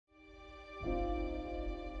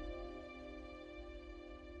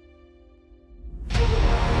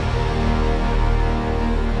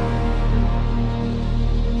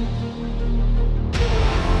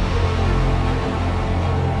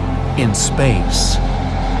in space.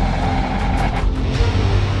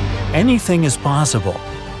 Anything is possible.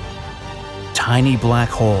 Tiny black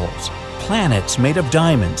holes, planets made of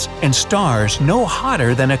diamonds, and stars no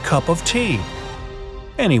hotter than a cup of tea.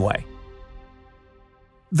 Anyway,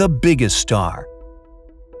 the biggest star.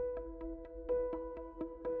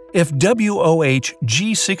 If WOH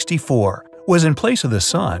G64 was in place of the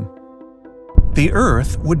Sun, the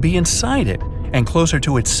Earth would be inside it and closer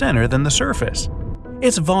to its center than the surface.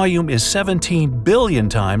 Its volume is 17 billion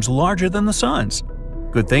times larger than the Sun's.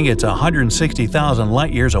 Good thing it's 160,000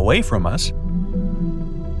 light-years away from us.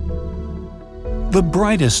 The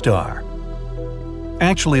brightest star.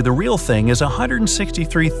 Actually, the real thing is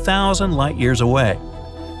 163,000 light-years away.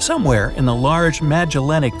 Somewhere in the Large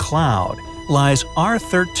Magellanic Cloud lies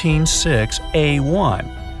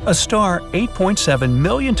R136A1, a star 8.7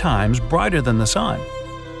 million times brighter than the Sun.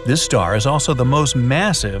 This star is also the most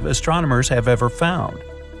massive astronomers have ever found.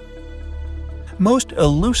 Most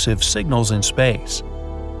elusive signals in space.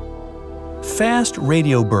 Fast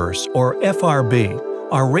radio bursts, or FRB,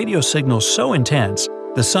 are radio signals so intense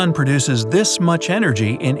the Sun produces this much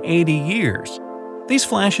energy in 80 years. These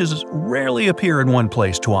flashes rarely appear in one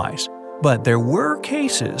place twice, but there were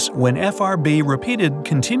cases when FRB repeated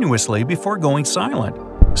continuously before going silent.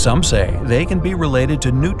 Some say they can be related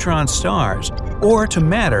to neutron stars or to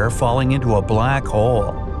matter falling into a black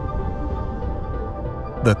hole.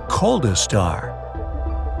 The coldest star.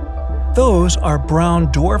 Those are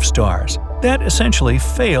brown dwarf stars that essentially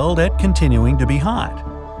failed at continuing to be hot.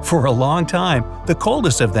 For a long time, the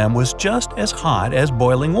coldest of them was just as hot as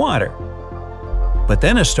boiling water. But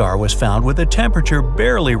then a star was found with a temperature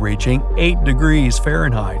barely reaching 8 degrees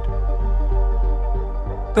Fahrenheit.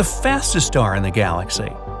 The fastest star in the galaxy.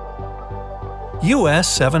 US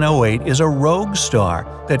 708 is a rogue star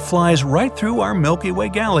that flies right through our Milky Way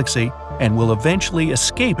galaxy and will eventually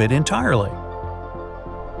escape it entirely.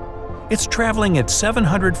 It's traveling at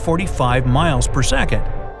 745 miles per second.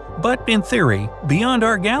 But in theory, beyond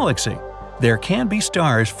our galaxy, there can be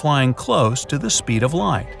stars flying close to the speed of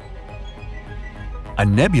light. A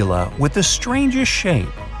nebula with the strangest shape.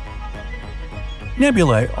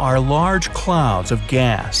 Nebulae are large clouds of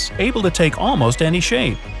gas, able to take almost any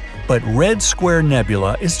shape. But Red Square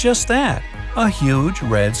Nebula is just that, a huge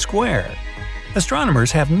red square.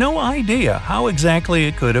 Astronomers have no idea how exactly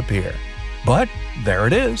it could appear. But there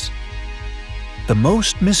it is. The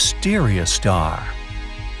most mysterious star.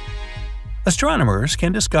 Astronomers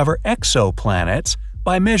can discover exoplanets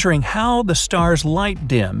by measuring how the star's light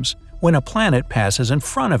dims when a planet passes in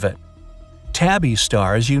front of it. Tabby's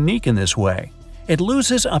star is unique in this way. It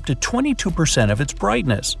loses up to 22% of its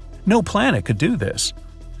brightness. No planet could do this.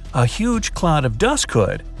 A huge cloud of dust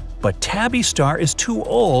could, but Tabby's star is too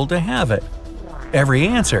old to have it. Every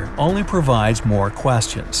answer only provides more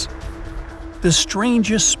questions. The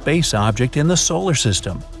strangest space object in the solar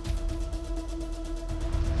system.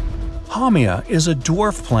 Haumea is a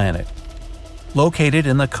dwarf planet, located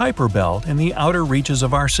in the Kuiper Belt in the outer reaches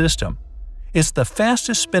of our system. It's the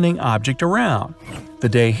fastest spinning object around. The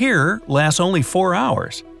day here lasts only 4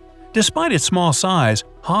 hours. Despite its small size,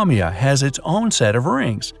 Haumea has its own set of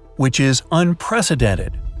rings, which is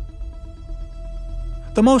unprecedented.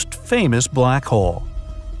 The most famous black hole.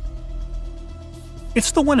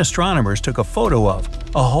 It's the one astronomers took a photo of.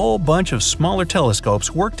 A whole bunch of smaller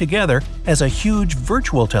telescopes worked together as a huge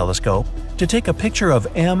virtual telescope to take a picture of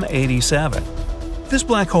M87. This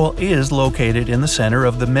black hole is located in the center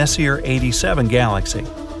of the Messier 87 galaxy,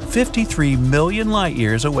 53 million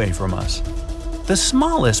light-years away from us. The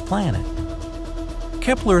smallest planet.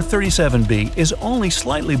 Kepler 37b is only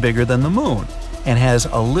slightly bigger than the Moon and has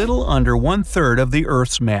a little under 1/3 of the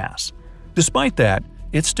Earth's mass. Despite that,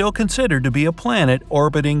 it's still considered to be a planet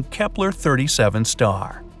orbiting Kepler 37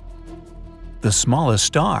 star. The smallest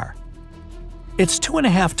star. It's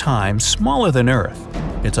 2.5 times smaller than Earth.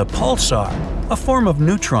 It's a pulsar, a form of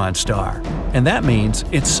neutron star, and that means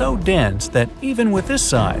it's so dense that even with this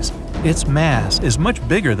size, its mass is much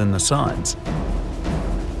bigger than the Sun's.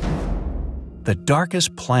 The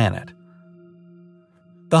darkest planet.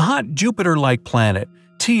 The hot Jupiter-like planet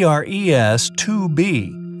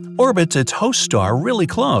TRES-2b orbits its host star really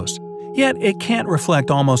close, yet it can't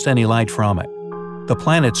reflect almost any light from it. The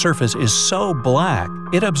planet's surface is so black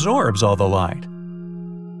it absorbs all the light.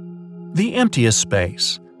 The emptiest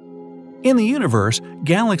space. In the universe,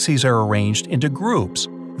 galaxies are arranged into groups,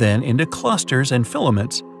 then into clusters and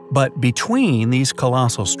filaments, but between these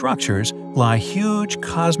colossal structures lie huge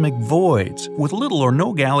cosmic voids with little or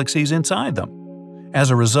no galaxies inside them.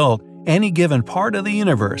 As a result, any given part of the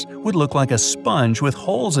universe would look like a sponge with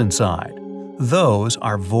holes inside. Those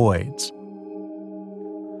are voids.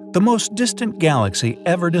 the most distant galaxy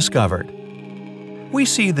ever discovered. We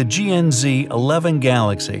see the GNZ 11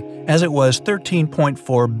 galaxy as it was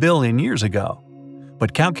 13.4 billion years ago.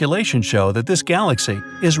 But calculations show that this galaxy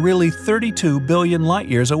is really 32 billion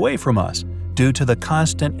light-years away from us due to the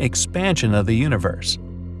constant expansion of the universe.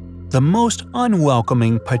 The most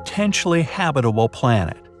unwelcoming potentially habitable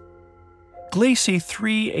planet. Gliese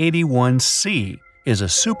 381c is a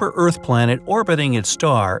super-Earth planet orbiting its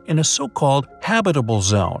star in a so-called habitable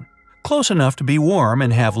zone, close enough to be warm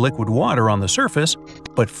and have liquid water on the surface,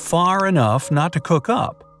 but far enough not to cook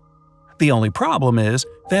up. The only problem is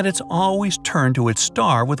that it's always turned to its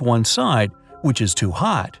star with one side, which is too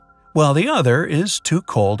hot, while the other is too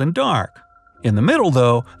cold and dark. In the middle,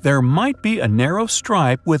 though, there might be a narrow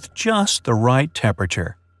stripe with just the right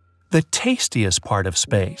temperature. The tastiest part of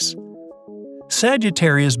space.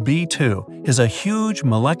 Sagittarius B2 is a huge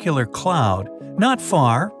molecular cloud not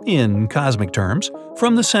far, in cosmic terms,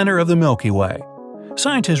 from the center of the Milky Way.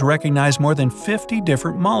 Scientists recognize more than 50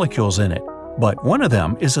 different molecules in it, but one of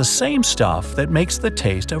them is the same stuff that makes the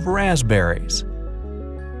taste of raspberries.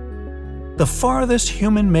 The farthest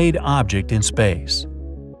human-made object in space.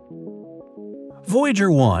 Voyager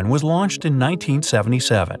 1 was launched in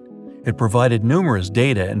 1977. It provided numerous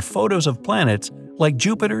data and photos of planets like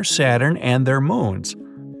Jupiter, Saturn, and their moons.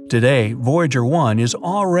 Today, Voyager 1 is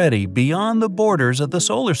already beyond the borders of the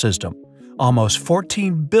solar system, almost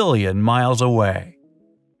 14 billion miles away.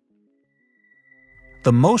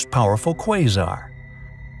 The most powerful quasar.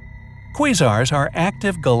 Quasars are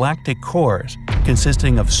active galactic cores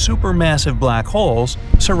consisting of supermassive black holes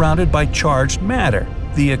surrounded by charged matter,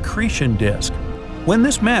 the accretion disk. When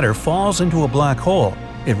this matter falls into a black hole,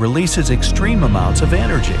 it releases extreme amounts of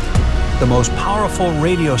energy. The most powerful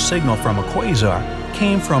radio signal from a quasar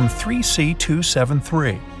came from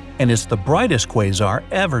 3C273, and it's the brightest quasar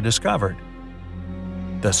ever discovered.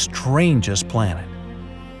 The strangest planet.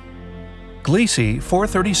 Gliese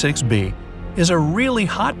 436b is a really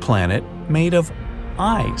hot planet made of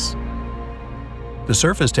ice. The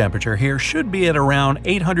surface temperature here should be at around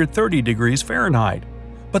 830 degrees Fahrenheit,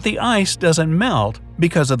 but the ice doesn't melt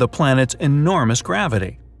because of the planet's enormous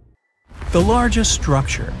gravity. The largest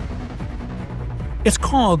structure. It's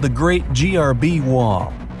called the Great GRB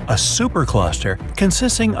Wall, a supercluster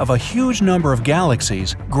consisting of a huge number of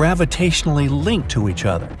galaxies gravitationally linked to each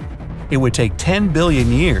other. It would take 10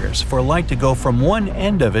 billion years for light to go from one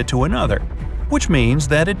end of it to another, which means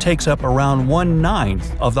that it takes up around 1/9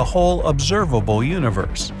 of the whole observable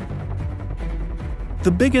universe.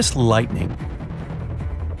 The biggest lightning.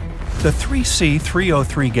 The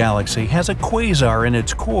 3C303 galaxy has a quasar in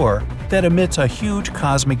its core that emits a huge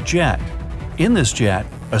cosmic jet. In this jet,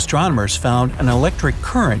 astronomers found an electric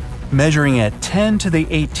current measuring at 10 to the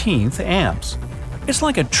 18th amps. It's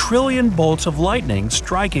like a trillion bolts of lightning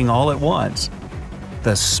striking all at once.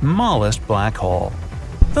 The smallest black hole.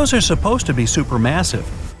 Those are supposed to be supermassive,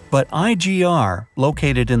 but IGR,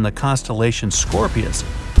 located in the constellation Scorpius,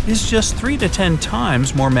 is just 3 to 10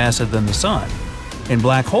 times more massive than the Sun. In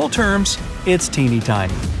black hole terms, it's teeny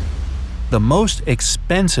tiny. The most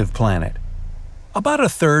expensive planet. About a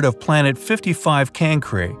third of planet 55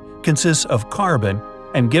 Cancri consists of carbon,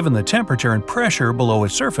 and given the temperature and pressure below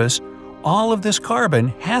its surface, all of this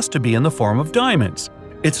carbon has to be in the form of diamonds.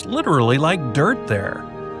 It's literally like dirt there.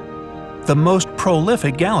 The most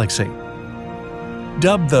prolific galaxy.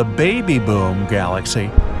 Dubbed the Baby Boom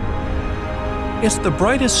Galaxy, it's the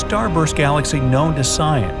brightest starburst galaxy known to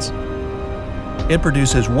science. It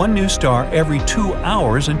produces one new star every 2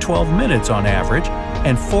 hours and 12 minutes on average,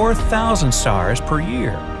 and 4,000 stars per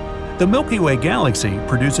year. The Milky Way galaxy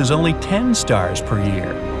produces only 10 stars per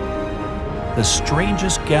year. The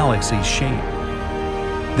strangest galaxy shape.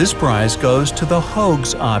 This prize goes to the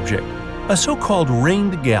Hogs object, a so-called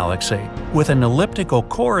ringed galaxy with an elliptical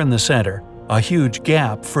core in the center, a huge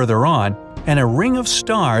gap further on, and a ring of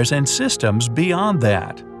stars and systems beyond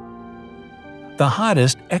that. The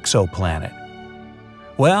hottest exoplanet.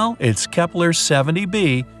 Well, it's Kepler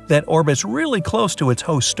 70b that orbits really close to its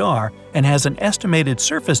host star and has an estimated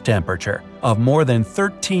surface temperature of more than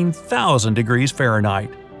 13,000 degrees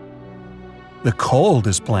Fahrenheit. The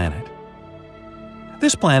coldest planet.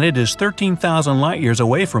 This planet is 13,000 light-years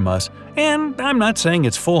away from us, and I'm not saying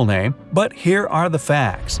its full name, but here are the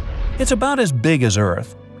facts. It's about as big as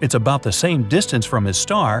Earth, it's about the same distance from its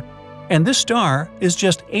star, and this star is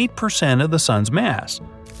just 8% of the Sun's mass.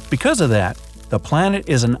 Because of that, the planet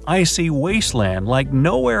is an icy wasteland like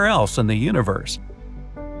nowhere else in the universe.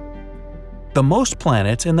 The most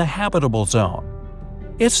planets in the habitable zone.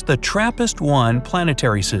 It's the TRAPPIST-1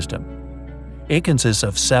 planetary system. It consists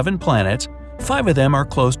of 7 planets, 5 of them are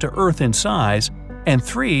close to Earth in size, and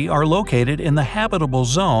 3 are located in the habitable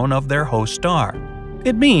zone of their host star.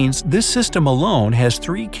 It means this system alone has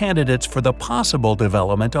 3 candidates for the possible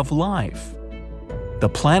development of life. The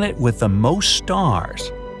planet with the most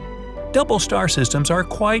stars. Double star systems are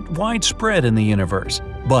quite widespread in the universe,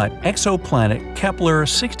 but exoplanet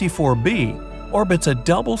Kepler-64b orbits a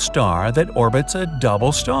double star that orbits a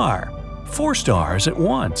double star, 4 stars at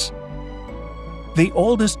once. The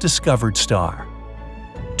oldest discovered star.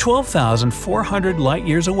 12,400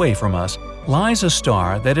 light-years away from us lies a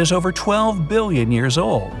star that is over 12 billion years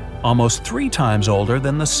old, almost 3 times older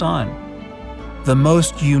than the Sun. The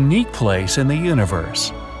most unique place in the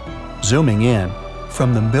universe. Zooming in,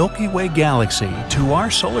 from the Milky Way galaxy to our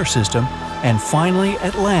solar system, and finally,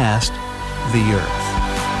 at last, the Earth.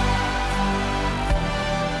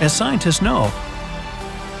 As scientists know,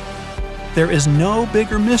 there is no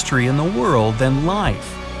bigger mystery in the world than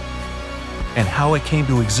life and how it came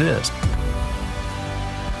to exist.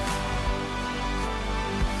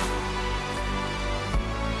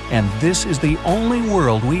 And this is the only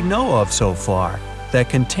world we know of so far that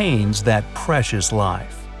contains that precious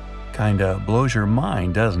life. Kinda blows your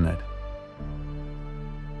mind, doesn't it?